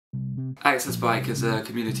Access Bike is a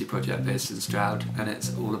community project based in Stroud, and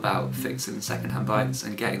it's all about fixing second-hand bikes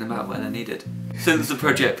and getting them out where they're needed. Since the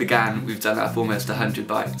project began, we've done up almost 100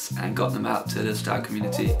 bikes and got them out to the Stroud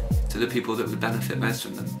community, to the people that would benefit most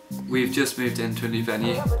from them. We've just moved into a new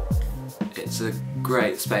venue. It's a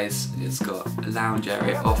great space. It's got a lounge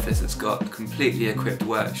area, office, it's got a completely equipped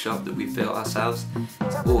workshop that we've built ourselves.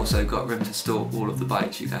 It's also got room to store all of the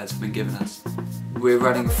bikes you guys have been giving us. We're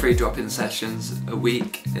running free drop-in sessions a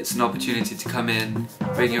week. It's an opportunity to come in,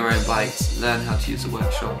 bring your own bikes, learn how to use the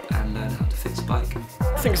workshop and learn how to fix a bike.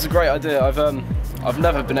 I think it's a great idea. I've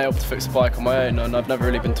never been able to fix a bike on my own, and I've never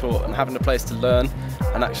really been taught, and having a place to learn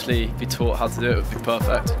and actually be taught how to do it would be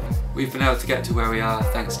perfect. We've been able to get to where we are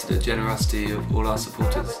thanks to the generosity of all our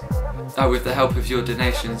supporters. With the help of your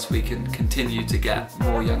donations, we can continue to get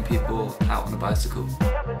more young people out on a bicycle.